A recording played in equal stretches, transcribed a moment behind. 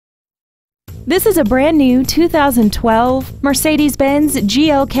This is a brand new 2012 Mercedes-Benz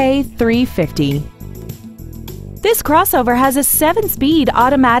GLK350. This crossover has a 7-speed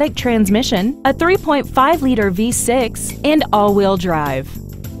automatic transmission, a 3.5-liter V6, and all-wheel drive.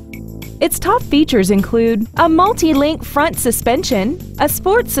 Its top features include a multi-link front suspension, a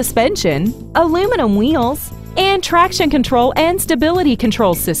sports suspension, aluminum wheels, and traction control and stability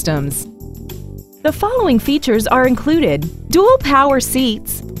control systems. The following features are included: dual power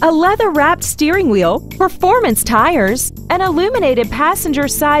seats, a leather-wrapped steering wheel, performance tires, an illuminated passenger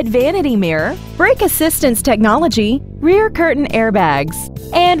side vanity mirror, brake assistance technology, rear curtain airbags,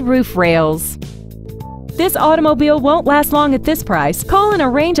 and roof rails. This automobile won't last long at this price. Call and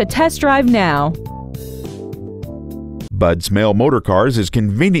arrange a test drive now. Smail Motorcars is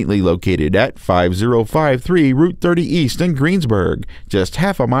conveniently located at 5053 Route 30 East in Greensburg, just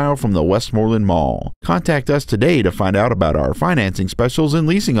half a mile from the Westmoreland Mall. Contact us today to find out about our financing specials and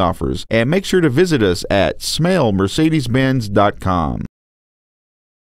leasing offers, and make sure to visit us at smailmercedes-benz.com.